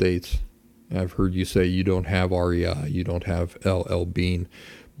outside the States. I've heard you say you don't have REI, you don't have LL Bean.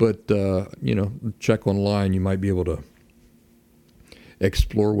 But, check online. You might be able to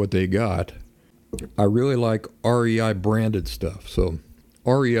explore what they got. I really like REI branded stuff. So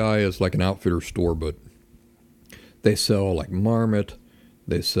REI is like an outfitter store, but they sell like Marmot.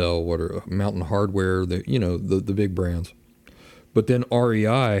 They sell Mountain Hardware, the big brands. But then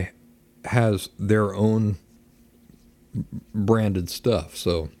REI has their own branded stuff.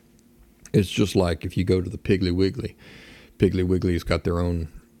 So it's just like if you go to the Piggly Wiggly. Piggly Wiggly's got their own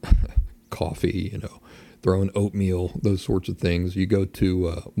coffee, their own oatmeal, those sorts of things. You go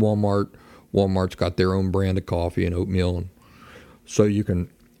to Walmart. Walmart's got their own brand of coffee and oatmeal. And so you can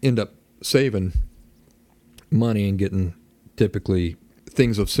end up saving money and getting typically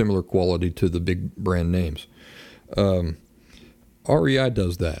things of similar quality to the big brand names. REI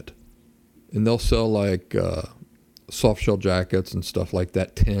does that. And they'll sell like soft shell jackets and stuff like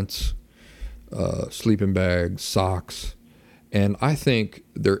that, tents, sleeping bags, socks. And I think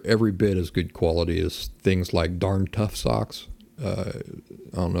they're every bit as good quality as things like Darn Tough socks. I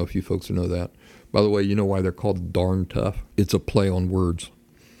don't know if you folks know that. By the way, you know why they're called Darn Tough? It's a play on words.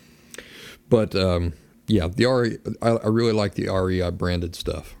 But yeah, I really like the REI branded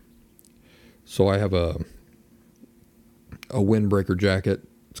stuff. So I have a windbreaker jacket.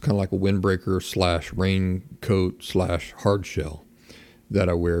 It's kind of like a windbreaker / raincoat / hard shell that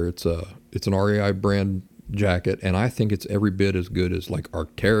I wear. It's an REI brand jacket, and I think it's every bit as good as like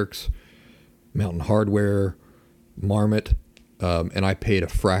Arc'teryx, Mountain Hardware, Marmot, and I paid a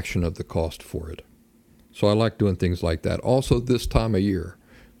fraction of the cost for it. So I like doing things like that. Also, this time of year,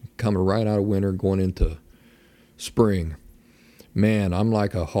 coming right out of winter, going into spring, man, I'm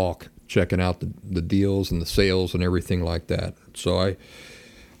like a hawk checking out the deals and the sales and everything like that. So I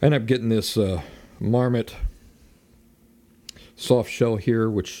end up getting this Marmot soft shell here,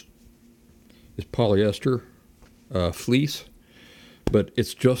 which is polyester fleece, but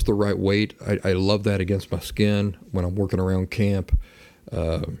it's just the right weight. I love that against my skin when I'm working around camp.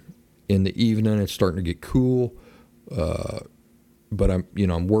 In the evening, it's starting to get cool, but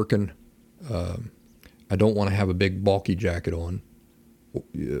I'm working. I don't want to have a big bulky jacket on,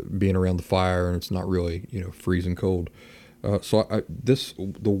 being around the fire, and it's not really freezing cold. So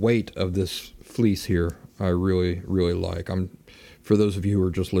the weight of this fleece here, I really, really like. For those of you who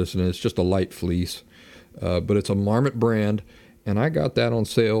are just listening, it's just a light fleece, but it's a Marmot brand, and I got that on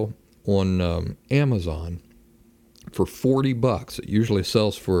sale on Amazon for $40. It usually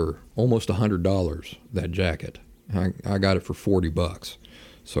sells for almost $100, that jacket. I got it for $40.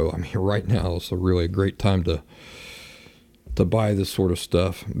 So, right now it's a really great time to buy this sort of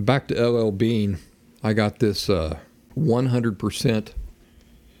stuff. Back to LL Bean, I got this 100%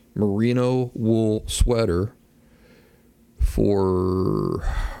 merino wool sweater for,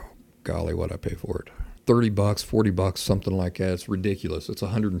 golly, what'd I pay for it? $30, $40, something like that. It's ridiculous. It's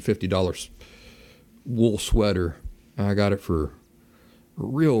 $150 wool sweater. I got it for a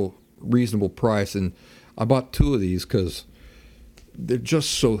real reasonable price, and I bought 2 of these because they're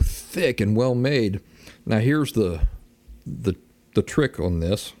just so thick and well made. Now here's the trick on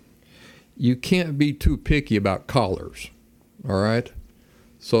this. You can't be too picky about collars, all right?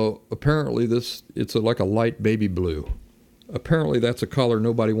 So apparently it's like a light baby blue. Apparently that's a color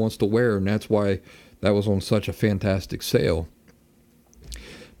nobody wants to wear, and that's why that was on such a fantastic sale.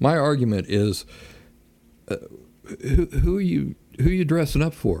 My argument is, who are you dressing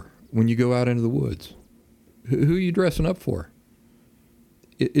up for when you go out into the woods? Who are you dressing up for?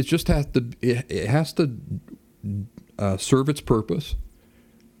 It just has to. It has to serve its purpose,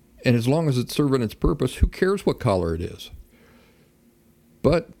 and as long as it's serving its purpose, who cares what color it is?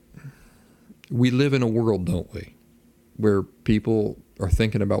 But we live in a world, don't we, where people are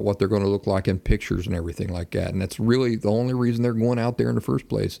thinking about what they're going to look like in pictures and everything like that, and that's really the only reason they're going out there in the first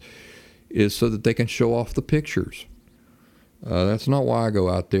place, is so that they can show off the pictures. That's not why I go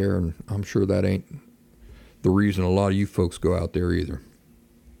out there, and I'm sure that ain't the reason a lot of you folks go out there either.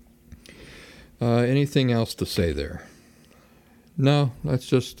 Anything else to say there? No, that's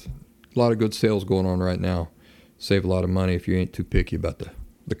just a lot of good sales going on right now. Save a lot of money if you ain't too picky about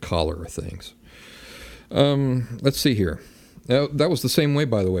the collar of things. Let's see here. That was the same way,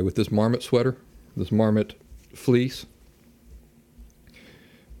 by the way, with this Marmot sweater, this Marmot fleece.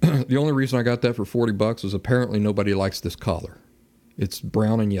 The only reason I got that for $40 is apparently nobody likes this collar. It's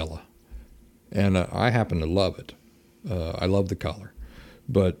brown and yellow, and I happen to love it. I love the collar,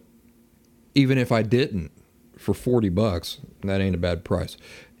 but even if I didn't, for $40, that ain't a bad price.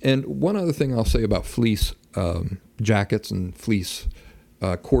 And one other thing I'll say about fleece jackets and fleece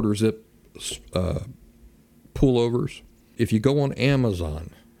quarter zip pullovers. If you go on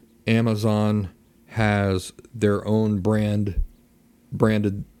Amazon, Amazon has their own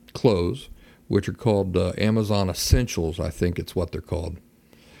branded clothes, which are called Amazon Essentials, I think it's what they're called.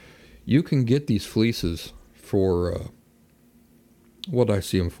 You can get these fleeces for, what did I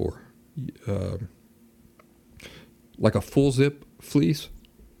see them for? Like a full zip fleece,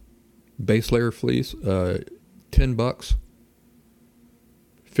 base layer fleece, $10,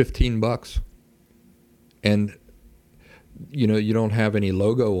 $15, and you don't have any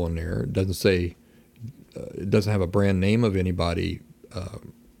logo on there. It doesn't say, it doesn't have a brand name of anybody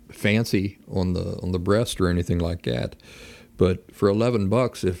fancy on the breast or anything like that. But for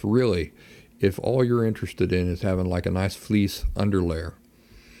 $11, if all you're interested in is having like a nice fleece underlayer,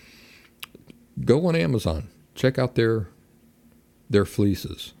 go on Amazon. Check out their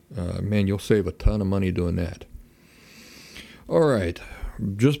fleeces. Man, you'll save a ton of money doing that. All right,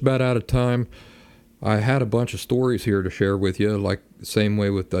 just about out of time. I had a bunch of stories here to share with you, like the same way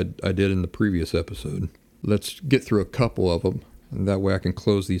with I did in the previous episode. Let's get through a couple of them, and that way I can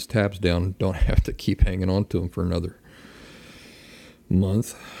close these tabs down and don't have to keep hanging on to them for another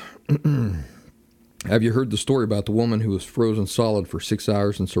month. Have you heard the story about the woman who was frozen solid for 6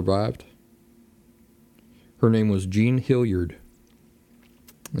 hours and survived? Her name was Jean Hilliard.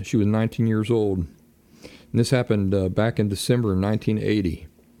 She was 19 years old. And this happened back in December of 1980.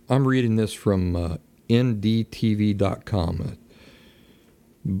 I'm reading this from ndtv.com.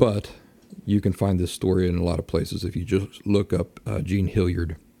 But you can find this story in a lot of places if you just look up Jean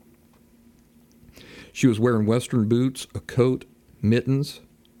Hilliard. She was wearing Western boots, a coat, mittens,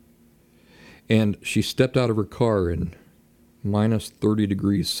 and she stepped out of her car in minus 30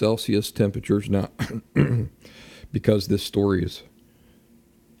 degrees Celsius temperatures. Now, because this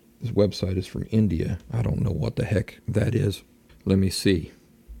website is from India, I don't know what the heck that is. Let me see.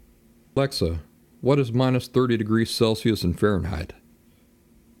 Alexa, what is minus 30 degrees Celsius in Fahrenheit?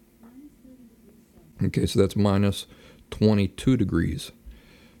 Okay, so that's minus 22 degrees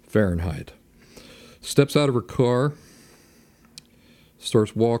Fahrenheit. Steps out of her car,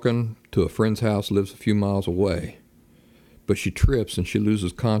 starts walking to a friend's house, lives a few miles away. But she trips and she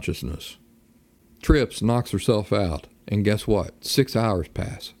loses consciousness. Trips, knocks herself out, and guess what? 6 hours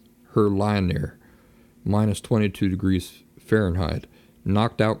pass. Her lying there, minus 22 degrees Fahrenheit,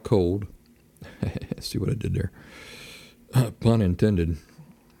 knocked out cold. See what I did there? Pun intended.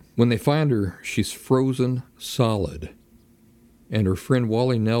 When they find her, she's frozen solid. And her friend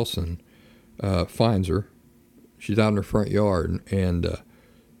Wally Nelson finds her. She's out in her front yard and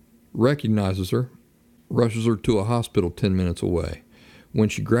recognizes her, rushes her to a hospital 10 minutes away. When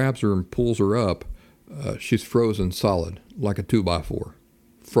she grabs her and pulls her up, she's frozen solid like a 2x4.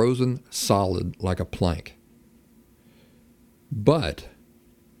 Frozen solid like a plank. But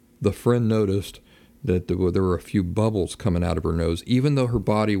the friend noticed that there were a few bubbles coming out of her nose, even though her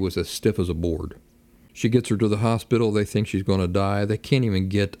body was as stiff as a board. She gets her to the hospital. They think she's going to die. They can't even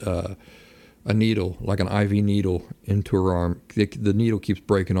get a needle, like an IV needle, into her arm. The needle keeps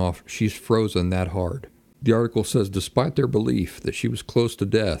breaking off. She's frozen that hard. The article says, despite their belief that she was close to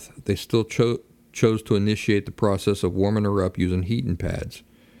death, they still chose to initiate the process of warming her up using heating pads.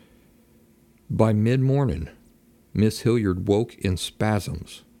 By mid-morning, Miss Hilliard woke in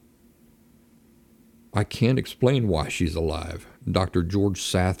spasms. I can't explain why she's alive, Dr. George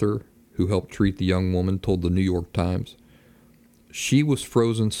Sather, who helped treat the young woman, told the New York Times. She was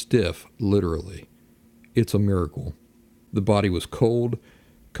frozen stiff, literally. It's a miracle. The body was cold,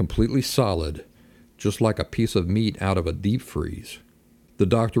 completely solid, just like a piece of meat out of a deep freeze. The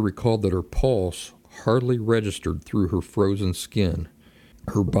doctor recalled that her pulse hardly registered through her frozen skin.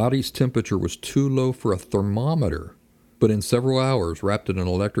 Her body's temperature was too low for a thermometer, but in several hours, wrapped in an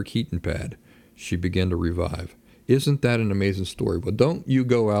electric heating pad, she began to revive. Isn't that an amazing story? Well, don't you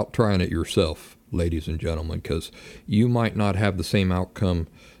go out trying it yourself, ladies and gentlemen, because you might not have the same outcome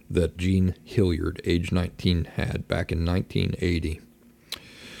that Jean Hilliard, age 19, had back in 1980.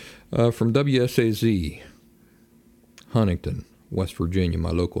 From WSAZ, Huntington, West Virginia, my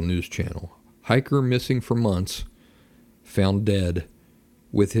local news channel. Hiker missing for months, found dead,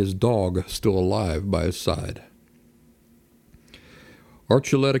 with his dog still alive by his side.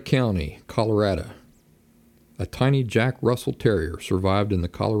 Archuleta County, Colorado. A tiny Jack Russell Terrier survived in the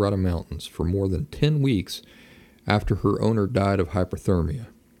Colorado mountains for more than 10 weeks after her owner died of hypothermia,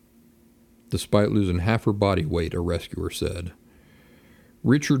 despite losing half her body weight, a rescuer said.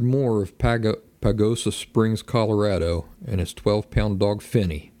 Richard Moore of Pagosa Springs, Colorado, and his 12-pound dog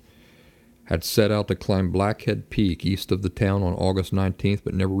Finney had set out to climb Blackhead Peak east of the town on August 19th,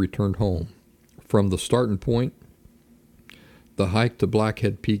 but never returned home. From the starting point, the hike to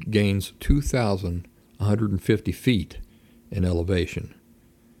Blackhead Peak gains 2,150 feet in elevation.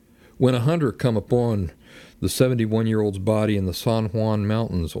 When a hunter come upon the 71-year-old's body in the San Juan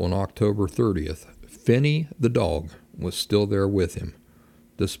Mountains on October 30th, Finney the dog was still there with him,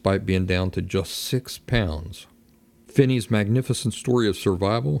 despite being down to just 6 pounds. Finney's magnificent story of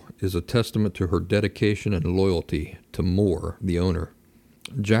survival is a testament to her dedication and loyalty to Moore, the owner.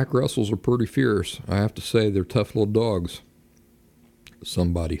 Jack Russells are pretty fierce. I have to say, they're tough little dogs,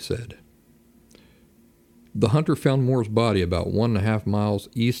 somebody said. The hunter found Moore's body about 1.5 miles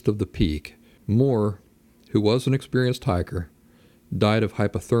east of the peak. Moore, who was an experienced hiker, died of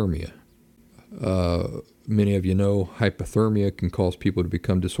hypothermia. Many of you know hypothermia can cause people to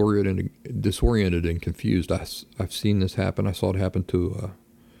become disoriented and confused. I've seen this happen. I saw it happen to a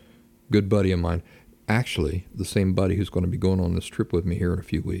good buddy of mine. Actually, the same buddy who's going to be going on this trip with me here in a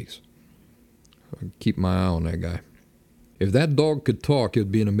few weeks. I'll keep my eye on that guy. If that dog could talk, it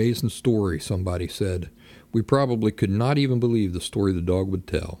would be an amazing story, somebody said. We probably could not even believe the story the dog would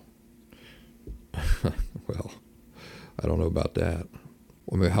tell. Well, I don't know about that.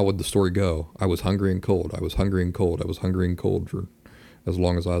 I mean, how would the story go? I was hungry and cold. I was hungry and cold. I was hungry and cold for as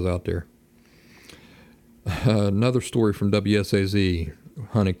long as I was out there. Another story from WSAZ,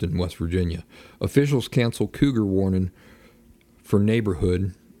 Huntington, West Virginia. Officials cancel cougar warning for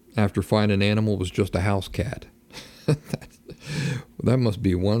neighborhood after finding animal was just a house cat. That must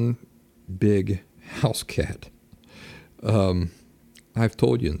be one big house cat. I've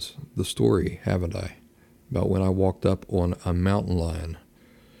told you the story, haven't I, about when I walked up on a mountain lion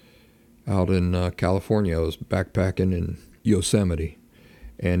out in California. I was backpacking in Yosemite,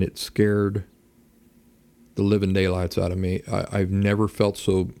 and it scared the living daylights out of me. I've never felt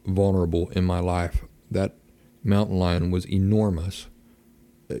so vulnerable in my life. That mountain lion was enormous,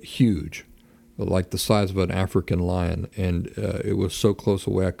 huge, like the size of an African lion, and it was so close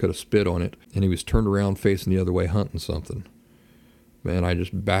away I could have spit on it, and he was turned around facing the other way hunting something. Man, I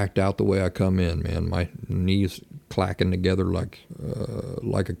just backed out the way I come in, man. My knees clacking together like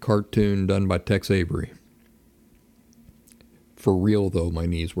a cartoon done by Tex Avery. For real, though, my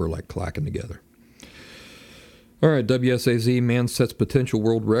knees were like clacking together. All right, WSAZ, man sets potential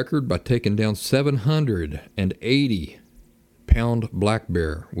world record by taking down 780-pound black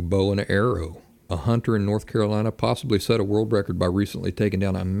bear with bow and arrow. A hunter in North Carolina possibly set a world record by recently taking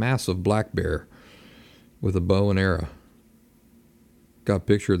down a massive black bear with a bow and arrow. Got a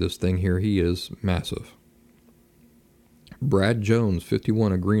picture of this thing here. He is massive. Brad Jones,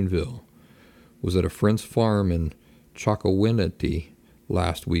 51, of Greenville, was at a friend's farm in Chocowinity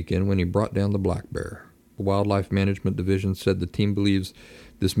last weekend when he brought down the black bear. The Wildlife Management Division said the team believes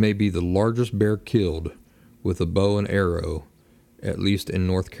this may be the largest bear killed with a bow and arrow, at least in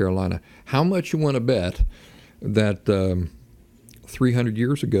North Carolina. How much you want to bet that 300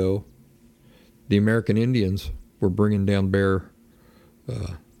 years ago, the American Indians were bringing down bear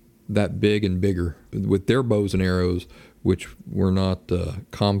that big and bigger with their bows and arrows, which were not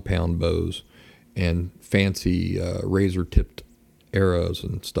compound bows and fancy razor-tipped arrows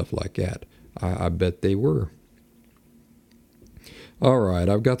and stuff like that. I bet they were. All right,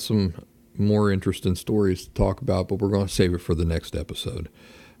 I've got some more interesting stories to talk about, but we're going to save it for the next episode.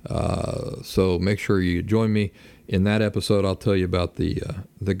 So make sure you join me in that episode. I'll tell you about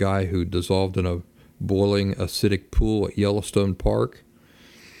the guy who dissolved in a boiling acidic pool at Yellowstone Park.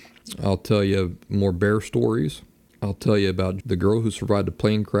 I'll tell you more bear stories. I'll tell you about the girl who survived a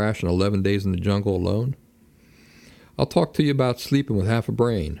plane crash and 11 days in the jungle alone. I'll talk to you about sleeping with half a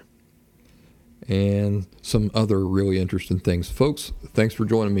brain. and some other really interesting things. Folks, thanks for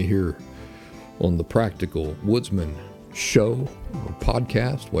joining me here on the Practical Woodsman Show or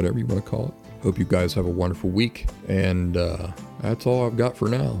podcast, whatever you want to call it. Hope you guys have a wonderful week, and that's all I've got for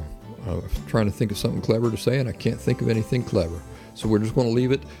now. I was trying to think of something clever to say, and I can't think of anything clever. So we're just going to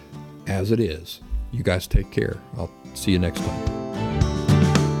leave it as it is. You guys take care. I'll see you next time.